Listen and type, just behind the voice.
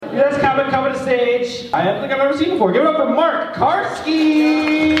This comic coming to stage. I don't think I've ever seen before. Give it up for Mark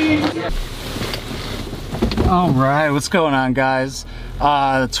Karski. All right, what's going on, guys?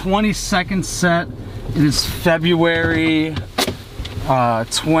 The 22nd set. It is February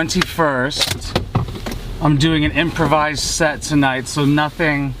 21st. I'm doing an improvised set tonight, so I have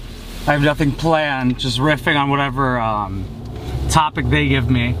nothing planned, just riffing on whatever topic they give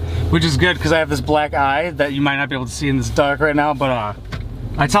me, which is good because I have this black eye that you might not be able to see in this dark right now, but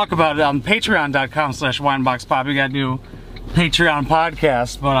I talk about it on patreon.com/wineboxpop. We got a new Patreon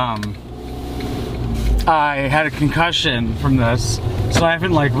podcast, but I had a concussion from this, so I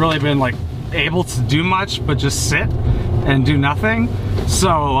haven't like really been like able to do much but just sit and do nothing.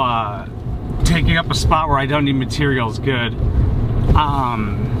 So taking up a spot where I don't need material is good.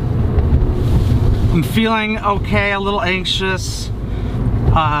 I'm feeling okay, a little anxious,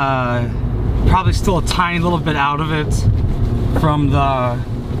 probably still a tiny little bit out of it from the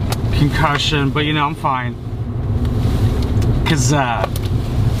concussion, but you know, I'm fine. Because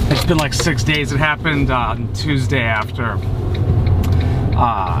it's been like 6 days. It happened on Tuesday after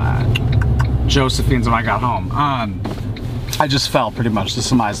Josephine's when I got home. I just fell pretty much, to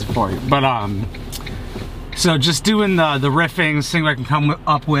surmise it for you. But so just doing the riffing, seeing what I can come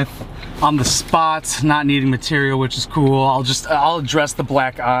up with on the spot, not needing material, which is cool. I'll address the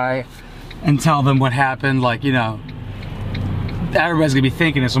black eye and tell them what happened. Like, you know, everybody's gonna be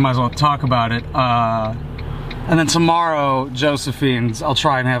thinking it, so I might as well talk about it. And then tomorrow, Josephine's, I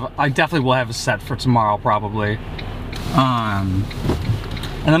definitely will have a set for tomorrow, probably. And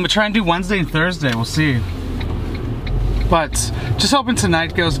then we'll try and do Wednesday and Thursday, we'll see. But just hoping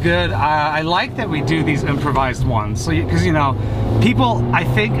tonight goes good. I like that we do these improvised ones, so because you know, people, I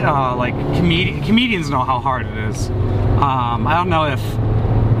think like comedians know how hard it is. I don't know if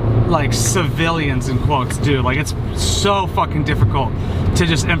like civilians in quotes do. Like, it's so fucking difficult to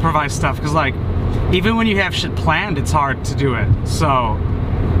just improvise stuff, because like even when you have shit planned, it's hard to do it. So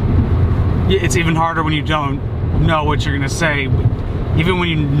it's even harder when you don't know what you're gonna say. Even when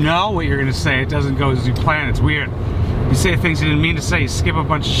you know what you're gonna say, it doesn't go as you plan. It's weird. You say things you didn't mean to say, you skip a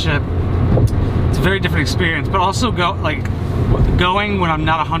bunch of shit. It's a very different experience, but also going when I'm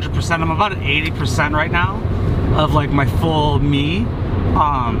not 100%, I'm about at 80% right now of like my full me.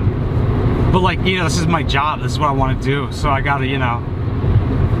 But like, you know, this is my job, this is what I want to do, so I gotta, you know,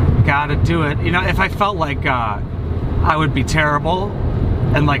 gotta do it. You know, if I felt like I would be terrible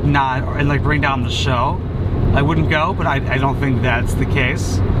and like bring down the show, I wouldn't go, but I don't think that's the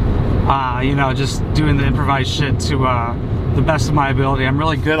case. You know, just doing the improvised shit to the best of my ability. I'm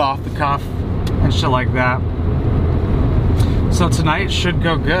really good off the cuff and shit like that. So tonight should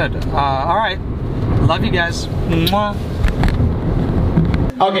go good. Alright, love you guys. Mwah.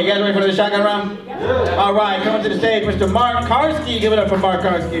 Okay, you guys ready for the shotgun round? Yeah. Alright, coming to the stage, Mr. Mark Karski. Give it up for Mark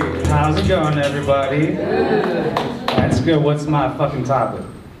Karski. How's it going, everybody? Good. That's good. What's my fucking topic?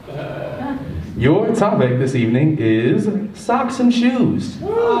 Your topic this evening is socks and shoes.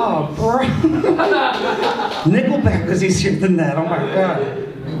 Oh, bro. Nickelback was easier than that. Oh my god.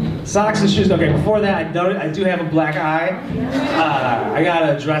 Socks and shoes. Okay, before that, I do have a black eye. I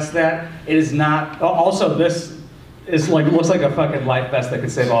gotta address that. It is not. Also, this is like, looks like a fucking life vest that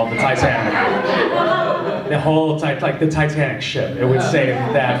could save all the Titanic. The whole like the Titanic ship. It would save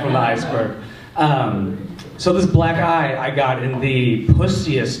that from the iceberg. So this black eye I got in the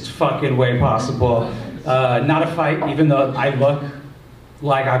pussiest fucking way possible. Not a fight, even though I look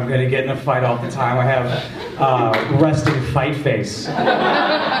like I'm gonna get in a fight all the time. I have resting fight face.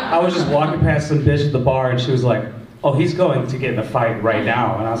 I was just walking past some bitch at the bar and she was like, oh, he's going to get in a fight right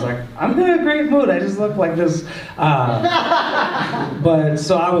now. And I was like, I'm in a great mood, I just look like this. But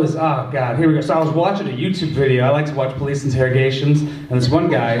so I was, oh God, here we go. So I was watching a YouTube video. I like to watch police interrogations, and this one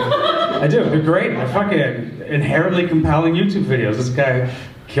guy, I do, they're great. They're fucking inherently compelling YouTube videos. This guy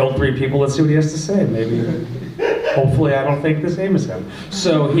killed 3 people, let's see what he has to say. Maybe, hopefully I don't think the same as him.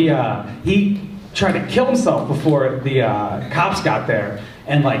 So he tried to kill himself before the cops got there.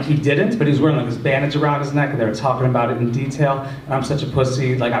 And like, he didn't, but he was wearing like this bandage around his neck, and they were talking about it in detail. And I'm such a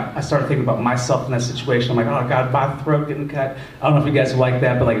pussy. Like, I started thinking about myself in that situation. I'm like, oh God, my throat getting cut. I don't know if you guys are like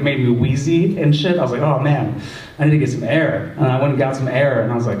that, but like, it made me wheezy and shit. I was like, oh man, I need to get some air. And I went and got some air,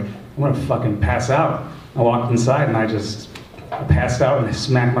 and I was like, I'm gonna fucking pass out. I walked inside, and I passed out, and I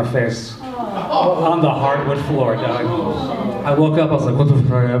smacked my face on the hardwood floor, dog. I woke up, I was like, what the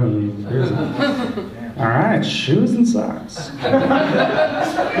fuck happened? All right, shoes and socks.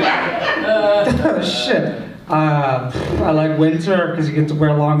 Shit. I like winter because you get to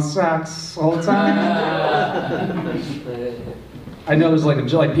wear long socks all the time. I I know there's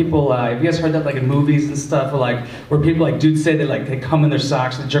like people. Have you guys heard that like in movies and stuff, where people like dudes say they come in their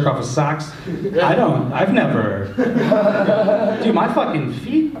socks, they jerk off with socks? I don't. I've never. Dude, my fucking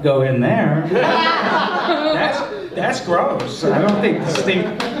feet go in there. That's gross. I don't think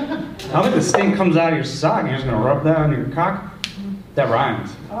the stink comes out of your sock. You're just gonna rub that on your cock. That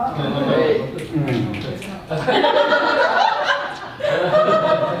rhymes.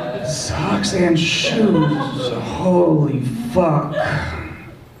 Socks and shoes. Holy fuck.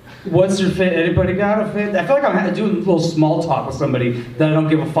 What's your fit? Anybody got a fit? I feel like I'm doing a little small talk with somebody that I don't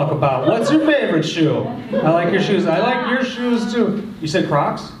give a fuck about. What's your favorite shoe? I like your shoes. I like your shoes too. You said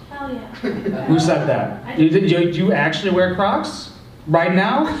Crocs? Hell yeah. Who said that? Do you actually wear Crocs? Right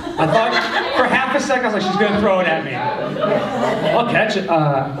now? I thought for half a second I was like, she's gonna throw it at me. I'll catch it.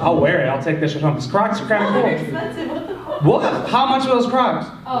 I'll wear it. I'll take this shit home. Because Crocs are kind of cool. They're expensive. What the fuck? What? How much are those Crocs?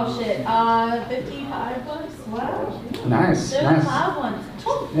 Oh shit. $55. Wow. Nice. They're Nice. the loud ones.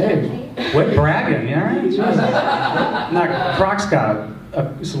 Hey, quit bragging, you alright? Now, Crocs got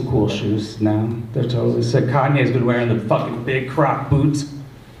some cool shoes now. They're totally sick. Kanye's been wearing the fucking big Croc boots,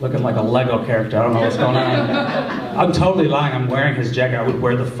 looking like a Lego character. I don't know what's going on. I'm totally lying. I'm wearing his jacket. I would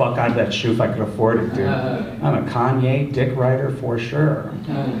wear the fuck out of that shoe if I could afford it, dude. I'm a Kanye dick rider for sure.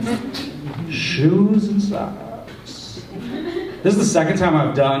 Shoes and socks. This is the second time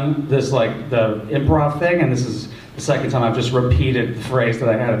I've done this, like, the improv thing, and this is the second time I've just repeated the phrase that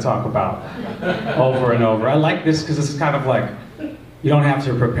I had to talk about over and over. I like this because this is kind of like, you don't have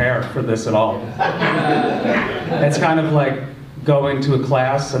to prepare for this at all. It's kind of like going to a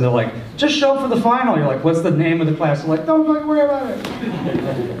class and they're like, just show up for the final. You're like, what's the name of the class? They're like, don't fucking worry about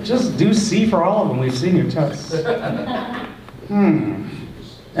it. Just do C for all of them. We've seen your tests.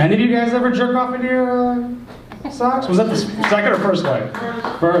 Any of you guys ever jerk off into your socks? Was that the second or first way?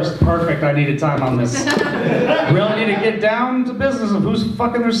 First. Perfect. I needed time on this. Really need to get down to business of who's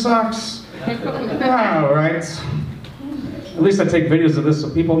fucking their socks. All right. At least I take videos of this so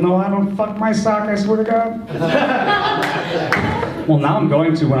people know I don't fuck my sock, I swear to God. Well, now I'm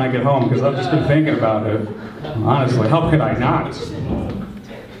going to when I get home because I've just been thinking about it. Honestly, how could I not?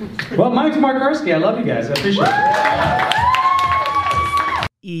 Well, my name's Mark Karski. I love you guys. I appreciate it.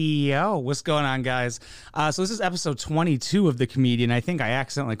 Yo, what's going on, guys? So this is episode 22 of The Comedian. I think I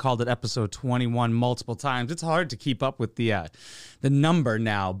accidentally called it episode 21 multiple times. It's hard to keep up with the number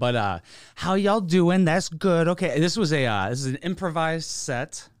now, but how y'all doing? That's good. Okay, this is an improvised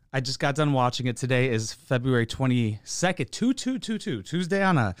set. I just got done watching it. Today is February 22nd, 2222, Tuesday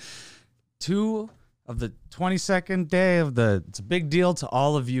on a 2 of the 22nd day of the. It's a big deal to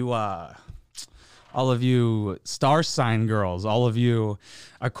all of you star sign girls, all of you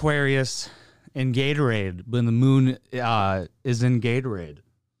Aquarius in Gatorade, when the moon is in Gatorade.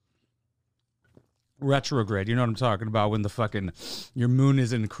 Retrograde, you know what I'm talking about, when the fucking, your moon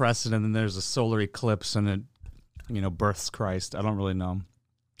is in crescent and then there's a solar eclipse and it, births Christ. I don't really know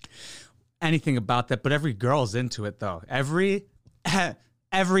anything about that, but every girl's into it though. Every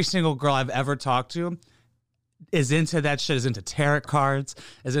single girl I've ever talked to is into that shit, is into tarot cards,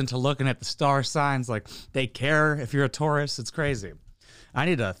 is into looking at the star signs. Like, they care if you're a Taurus. It's crazy. I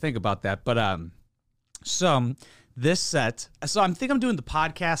need to think about that. But so this set, so I'm doing the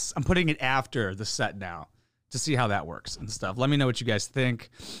podcast. I'm putting it after the set now to see how that works and stuff. Let me know what you guys think.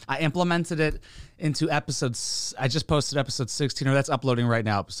 I implemented it into episodes. I just posted episode 16, or that's uploading right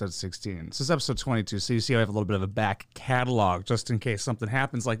now, episode 16. This is episode 22, so you see I have a little bit of a back catalog just in case something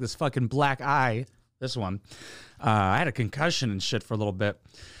happens like this fucking black eye. This one. I had a concussion and shit for a little bit.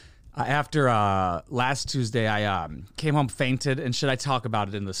 After last Tuesday, I came home, fainted, and shit. I talk about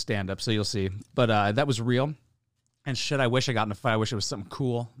it in the stand-up, so you'll see. But that was real. And shit, I wish I got in a fight. I wish it was something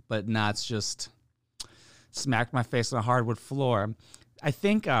cool. But nah, it's just smacked my face on a hardwood floor. I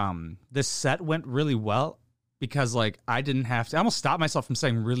think this set went really well because, like, I didn't have to. I almost stopped myself from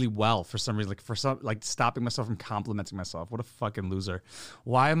saying really well for some reason. Like stopping myself from complimenting myself. What a fucking loser.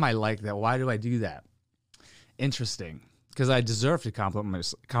 Why am I like that? Why do I do that? Interesting, because I deserve to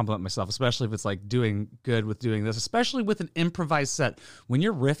compliment myself, especially if it's like doing good with doing this, especially with an improvised set. When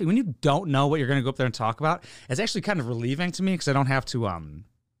you're riffing, when you don't know what you're going to go up there and talk about, it's actually kind of relieving to me because I don't have to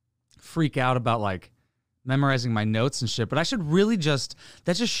freak out about like memorizing my notes and shit. But I should really that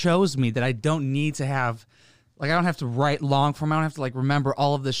just shows me that I don't need to have, like, I don't have to write long form. I don't have to like remember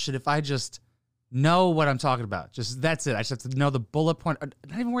all of this shit. If I just know what I'm talking about. Just, that's it. I just have to know the bullet point. Not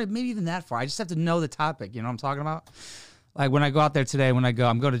even worry, maybe even that far. I just have to know the topic. You know what I'm talking about? Like, when I go out there today,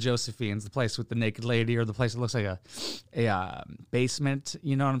 I'm going to Josephine's, the place with the naked lady, or the place that looks like a basement.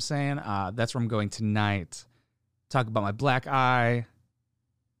 You know what I'm saying? That's where I'm going tonight. Talk about my black eye.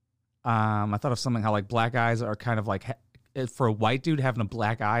 I thought of something how, like, black eyes are kind of like for a white dude, having a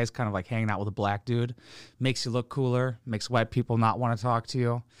black eye is kind of like hanging out with a black dude. Makes you look cooler, makes white people not want to talk to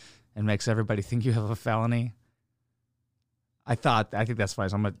you, and makes everybody think you have a felony. I think that's funny,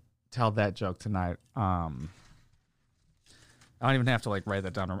 so I'm going to tell that joke tonight. I don't even have to like write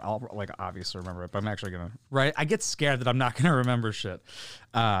that down. I'll like obviously remember it, but I'm actually going to write. I get scared that I'm not going to remember shit.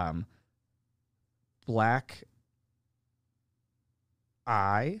 Black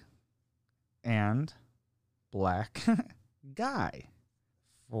eye and black guy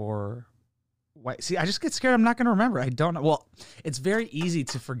for white. See, I just get scared I'm not going to remember. I don't know. Well, it's very easy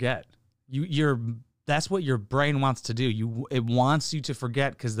to forget. That's what your brain wants to do. It wants you to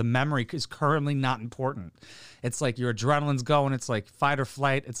forget because the memory is currently not important. It's like your adrenaline's going. It's like fight or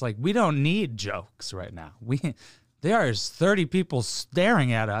flight. It's like we don't need jokes right now. There's 30 people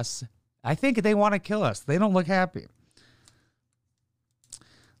staring at us. I think they want to kill us. They don't look happy.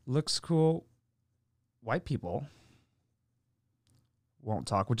 Looks cool. White people won't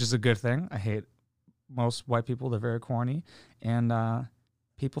talk, which is a good thing. I hate most white people. They're very corny. And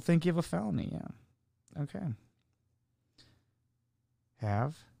people think you have a felony. Yeah. Okay.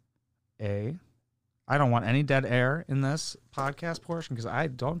 I don't want any dead air in this podcast portion because I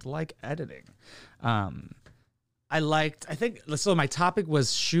don't like editing. So my topic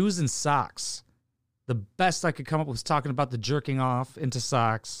was shoes and socks. The best I could come up with was talking about the jerking off into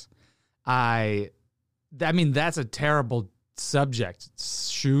socks. I mean, that's a terrible subject.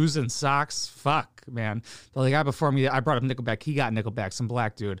 Shoes and socks. Fuck, man. The guy before me, I brought up Nickelback. He got Nickelback, some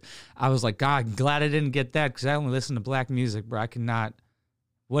black dude. I was like, God, I'm glad I didn't get that because I only listen to black music, bro. I cannot.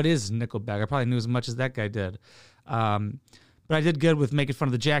 What is Nickelback? I probably knew as much as that guy did. But I did good with making fun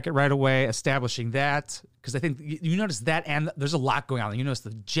of the jacket right away, establishing that, because I think you notice that, and there's a lot going on. You notice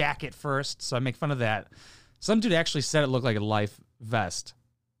the jacket first, so I make fun of that. Some dude actually said it looked like a life vest.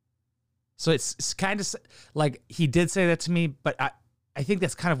 So it's kind of like he did say that to me, but I think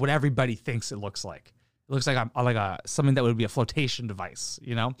that's kind of what everybody thinks it looks like. It looks like something that would be a flotation device,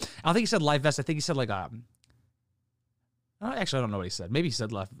 you know? I don't think he said life vest. I think he said actually, I don't know what he said. Maybe he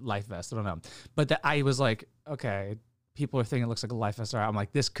said life vest. I don't know. But I was like, okay, people are thinking it looks like a life vest. I'm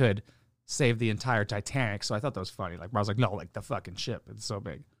like, this could save the entire Titanic. So I thought that was funny. Like, I was like, no, like the fucking ship. It's so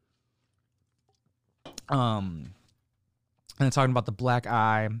big. And then talking about the black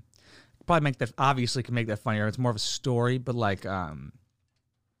eye. Probably can make that funnier. It's more of a story, but like, I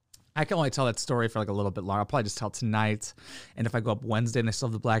can only tell that story for like a little bit long. I'll probably just tell tonight. And if I go up Wednesday and I still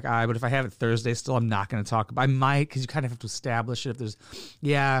have the black eye, but if I have it Thursday still, I'm not going to talk about it. I might, because you kind of have to establish it.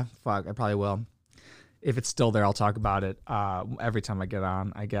 I probably will. If it's still there, I'll talk about it every time I get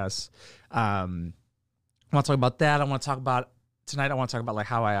on, I guess. I want to talk about that. I want to talk about like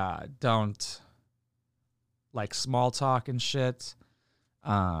how I don't like small talk and shit.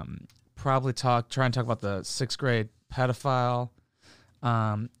 Probably try and talk about the 6th grade pedophile.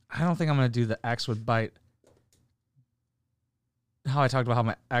 I don't think I'm going to do the ex would bite. How I talked about how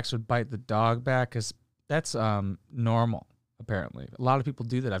my ex would bite the dog back, because that's normal, apparently. A lot of people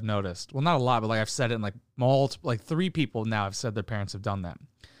do that, I've noticed. Well, not a lot, but like I've said it in like multiple, like 3 people now have said their parents have done that.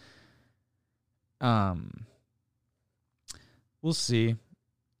 We'll see.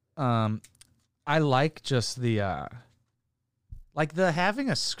 I like just the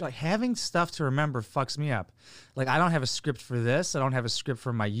having stuff to remember fucks me up. Like, I don't have a script for this. I don't have a script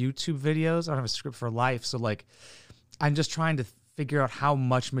for my YouTube videos. I don't have a script for life. So like, I'm just trying to figure out how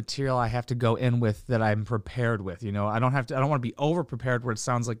much material I have to go in with that I'm prepared with. You know, I don't want to be over prepared where it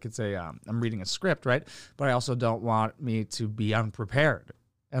sounds like it's I'm reading a script, right? But I also don't want me to be unprepared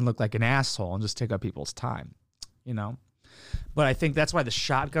and look like an asshole and just take up people's time, you know? But I think that's why the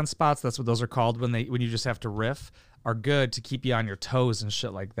shotgun spots, that's what those are called when you just have to riff, are good to keep you on your toes and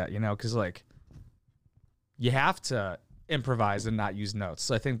shit like that, you know? Because like, you have to improvise and not use notes.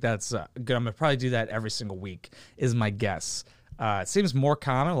 So I think that's good. I'm going to probably do that every single week is my guess. It seems more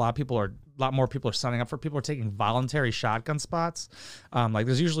common. A lot more people are signing up for. People are taking voluntary shotgun spots. Like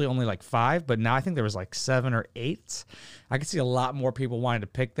there's usually only like 5, but now I think there was like 7 or 8. I could see a lot more people wanting to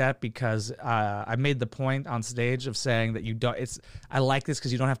pick that because I made the point on stage of saying that I like this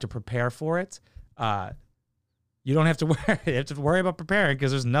because you don't have to prepare for it. You don't have to worry about preparing because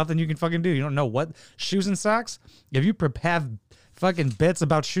there's nothing you can fucking do. You don't know what shoes and socks. If you have fucking bits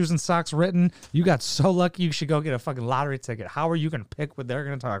about shoes and socks written, you got so lucky. You should go get a fucking lottery ticket. How are you going to pick what they're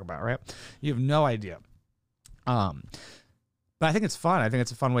going to talk about, right? You have no idea. But I think it's fun. I think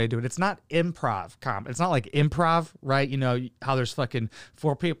it's a fun way to do it. It's not improv It's not like improv, right? You know how there's fucking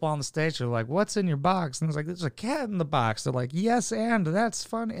 4 people on the stage. They're like, "What's in your box?" And it's like, "There's a cat in the box." They're like, "Yes, and that's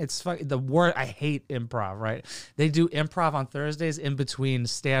fun." It's fun. I hate improv, right? They do improv on Thursdays in between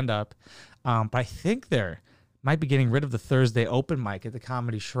stand up, but I think they're might be getting rid of the Thursday open mic at the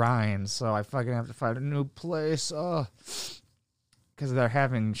Comedy Shrine, so I fucking have to find a new place. Oh, because they're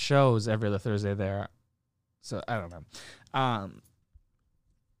having shows every other Thursday there. So I don't know.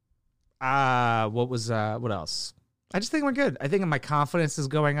 What else? I just think we're good. I think my confidence is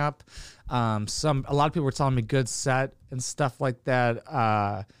going up. A lot of people were telling me good set and stuff like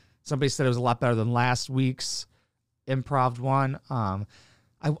that. Somebody said it was a lot better than last week's improv one.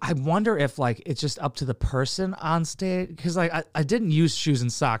 I wonder if like it's just up to the person on stage, because like I didn't use shoes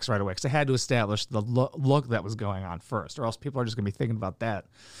and socks right away because I had to establish the look that was going on first, or else people are just gonna be thinking about that.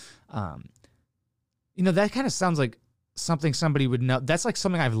 That kind of sounds like something somebody would know. That's like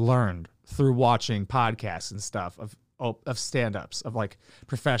something I've learned through watching podcasts and stuff of stand-ups, of like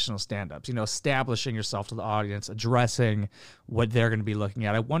professional stand-ups, establishing yourself to the audience, addressing what they're going to be looking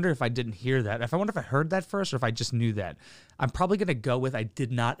at. I wonder if I didn't hear that. I wonder if I heard that first or if I just knew that. I'm probably going to go with I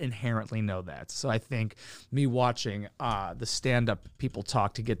did not inherently know that. So I think me watching the stand-up people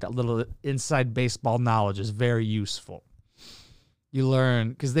talk to get that little inside baseball knowledge is very useful. You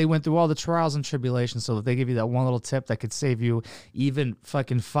learn, because they went through all the trials and tribulations, so that they give you that one little tip that could save you even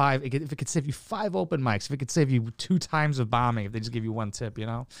fucking five. If it could save you 5 open mics, if it could save you 2 times of bombing, if they just give you one tip,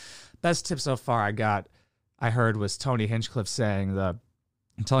 Best tip so far I heard was Tony Hinchcliffe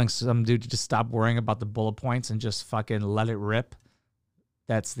telling some dude to just stop worrying about the bullet points and just fucking let it rip.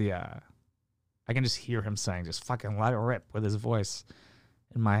 That's I can just hear him saying, just fucking let it rip with his voice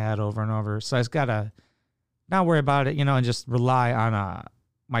in my head over and over. So I just gotta not worry about it, and just rely on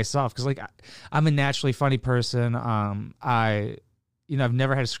myself, because like I'm a naturally funny person. I've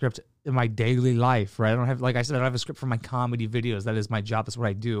never had a script in my daily life, right? I don't have a script for my comedy videos. That is my job. That's what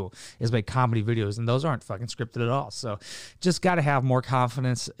I do, is make comedy videos, and those aren't fucking scripted at all. So just got to have more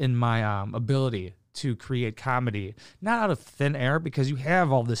confidence in my ability to create comedy, not out of thin air, because you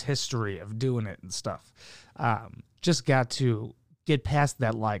have all this history of doing it and stuff. Just got to get past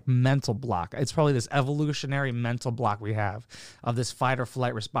that like mental block. It's probably this evolutionary mental block we have of this fight or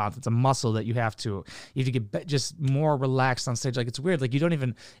flight response. It's a muscle that you have to get just more relaxed on stage. Like, it's weird. Like, you don't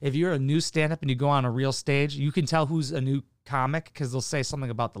even, if you're a new stand-up and you go on a real stage, you can tell who's a new comic because they'll say something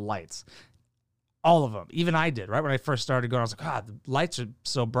about the lights. All of them. Even I did, right? When I first started going, I was like, God, the lights are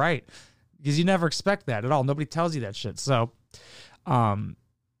so bright, because you never expect that at all. Nobody tells you that shit. So, why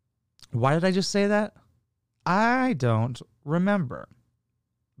did I just say that? I don't remember,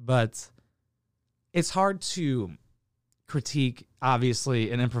 but it's hard to critique,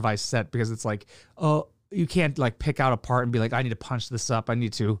 obviously, an improvised set, because it's like, oh, you can't like pick out a part and be like, I need to punch this up, I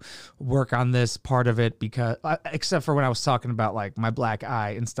need to work on this part of it, because except for when I was talking about like my black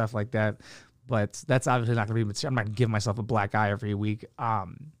eye and stuff like that, but that's obviously not gonna be material. I'm not gonna give myself a black eye every week.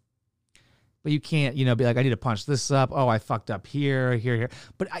 But you can't, be like, I need to punch this up. Oh, I fucked up here.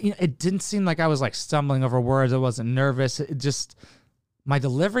 But it didn't seem like I was like stumbling over words. I wasn't nervous. It just, my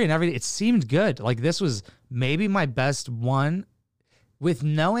delivery and everything, it seemed good. Like, this was maybe my best one, with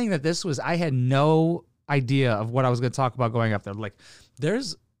knowing that I had no idea of what I was going to talk about going up there. Like,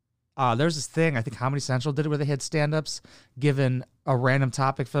 there's this thing, I think Comedy Central did it, where they had stand-ups given a random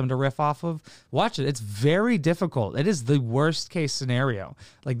topic for them to riff off of. Watch it. It's very difficult. It is the worst case scenario.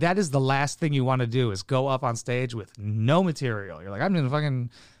 Like, that is the last thing you want to do, is go up on stage with no material. You're like, I'm going to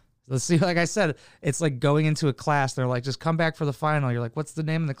fucking, let's see. Like I said, it's like going into a class. They're like, just come back for the final. You're like, what's the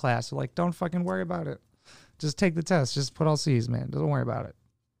name of the class? They're like, don't fucking worry about it. Just take the test. Just put all C's, man. Don't worry about it.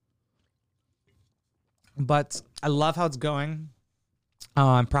 But I love how it's going.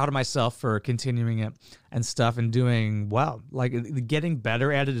 I'm proud of myself for continuing it and stuff and doing well. Like, getting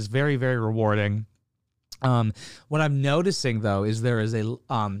better at it is very, very rewarding. What I'm noticing though is there is the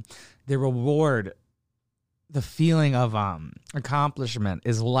reward, the feeling of accomplishment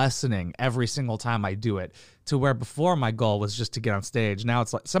is lessening every single time I do it, to where before my goal was just to get on stage. Now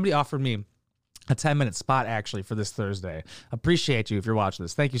it's like somebody offered me a 10-minute spot actually for this Thursday. Appreciate you if you're watching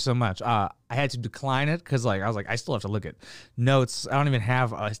this. Thank you so much. I had to decline it because I was like, I still have to look at notes. I don't even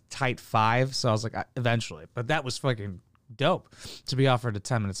have a tight 5, so I was like, eventually. But that was fucking dope to be offered a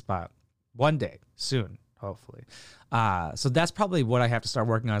 10-minute spot one day soon, hopefully. So that's probably what I have to start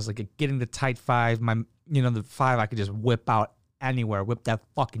working on, is like getting the tight 5. The 5 I could just whip out anywhere, whip that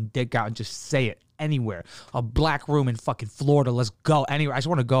fucking dick out and just say it anywhere. A black room in fucking Florida, let's go anywhere. I just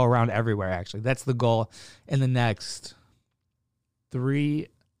want to go around everywhere, actually. That's the goal in the next 3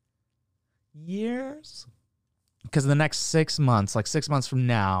 years. Because in the next 6 months, like 6 months from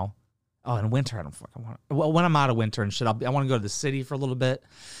now, in winter, I don't fucking want to. Well, when I'm out of winter and shit, I want to go to the city for a little bit,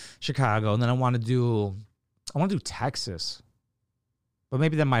 Chicago, and then I want to do Texas. But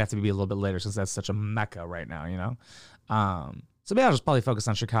maybe that might have to be a little bit later, since that's such a mecca right now, So maybe I'll just probably focus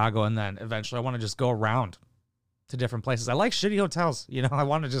on Chicago, and then eventually I want to just go around to different places. I like shitty hotels. You know, I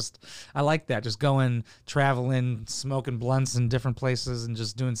like that. Just going, traveling, smoking blunts in different places and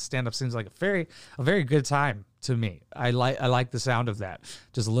just doing stand-up seems like a very good time to me. I like the sound of that.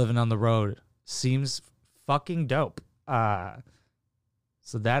 Just living on the road seems fucking dope.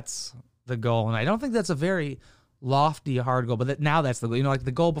 So that's the goal. And I don't think that's a very lofty, hard goal, but now that's the goal. You know, like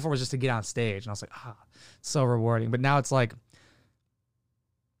the goal before was just to get on stage. And I was like, so rewarding. But now it's like,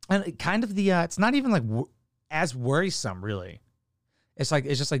 and kind of it's not even like as worrisome, really. It's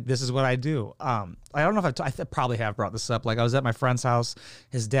just like, this is what I do. I don't know if I probably have brought this up. Like, I was at my friend's house.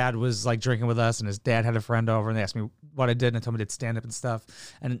 His dad was like drinking with us, and his dad had a friend over, and they asked me what I did, and I told me I did stand up and stuff.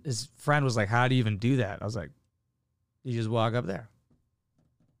 And his friend was like, how do you even do that? I was like, you just walk up there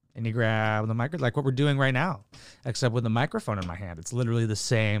and you grab the microphone, like what we're doing right now, except with the microphone in my hand. It's literally the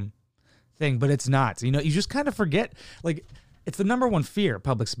same thing, but it's not. You know, you just kind of forget, like, it's the number one fear,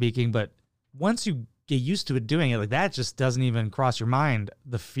 public speaking, but once you get used to it doing it, like, that just doesn't even cross your mind,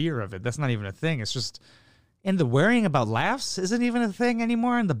 the fear of it. That's not even a thing. It's just, and the worrying about laughs isn't even a thing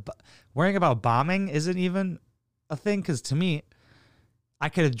anymore, and the worrying about bombing isn't even a thing, because to me, I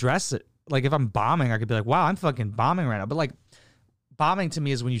could address it. Like, if I'm bombing, I could be like, wow, I'm fucking bombing right now. But like, bombing to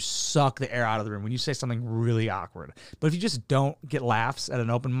me is when you suck the air out of the room, when you say something really awkward. But if you just don't get laughs at an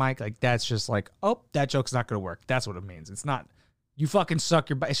open mic, like, that's just like, oh, that joke's not going to work. That's what it means. It's not, you fucking suck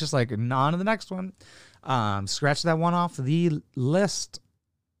your butt. It's just like, on to the next one. Scratch that one off the list.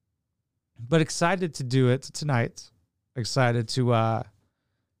 But excited to do it tonight. Excited to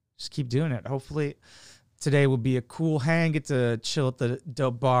just keep doing it. Hopefully today will be a cool hang. Get to chill at the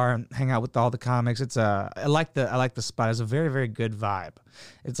dope bar and hang out with all the comics. It's I like the spot. It's a very, very good vibe.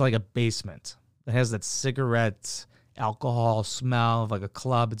 It's like a basement. It has that cigarette alcohol smell of like a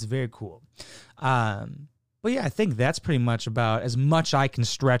club. It's very cool. But yeah, I think that's pretty much about as much I can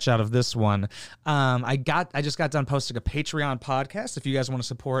stretch out of this one. I just got done posting a Patreon podcast. If you guys want to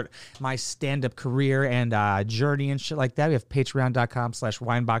support my stand-up career and journey and shit like that, we have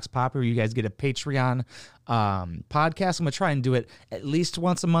patreon.com/wineboxpop, where you guys get a Patreon podcast. I'm going to try and do it at least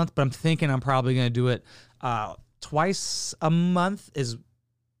once a month, but I'm thinking I'm probably going to do it twice a month is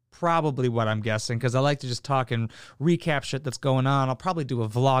probably what I'm guessing, because I like to just talk and recap shit that's going on. I'll probably do a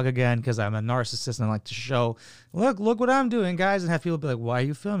vlog again, because I'm a narcissist and I like to show, look what I'm doing, guys, and have people be like, why are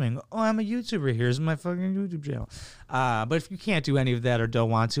you filming? Oh, I'm a YouTuber. Here's my fucking YouTube channel. But if you can't do any of that or don't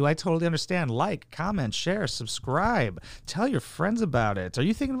want to, I totally understand. Like, comment, share, subscribe, tell your friends about it. Are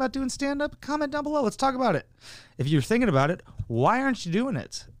you thinking about doing stand-up? Comment down below. Let's talk about it. If you're thinking about it, why aren't you doing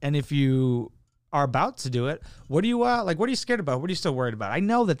it? And if you are about to do it, what are you scared about? What are you still worried about? I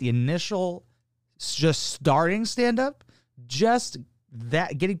know that the initial just starting stand-up, just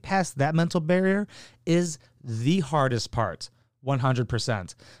that, getting past that mental barrier is the hardest part,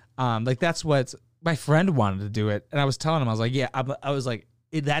 100%. Like, that's what my friend wanted to do it, and I was telling him, I was like, yeah, I was like,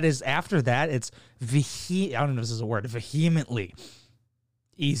 that is, after that, it's I don't know if this is a word, vehemently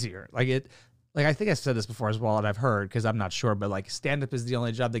easier. Like, I think I said this before as well, and I've heard, because I'm not sure, but like, stand-up is the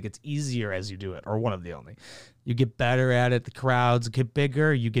only job that gets easier as you do it, or one of the only. You get better at it, the crowds get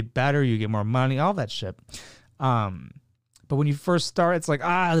bigger, you get better, you get more money, all that shit. But when you first start, it's like,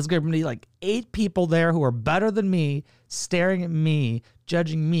 there's going to be like 8 people there who are better than me, staring at me,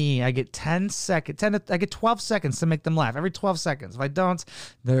 judging me. I get 12 seconds to make them laugh, every 12 seconds. If I don't,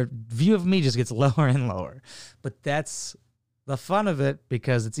 their view of me just gets lower and lower. But that's the fun of it,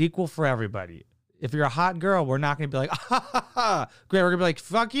 because it's equal for everybody. If you're a hot girl, we're not going to be like, great. We're going to be like,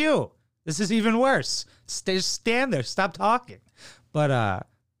 fuck you. This is even worse. Just stand there. Stop talking. But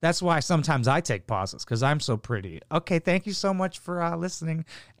that's why sometimes I take pauses, because I'm so pretty. Okay, thank you so much for listening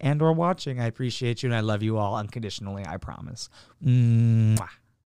and or watching. I appreciate you, and I love you all unconditionally, I promise. Mwah.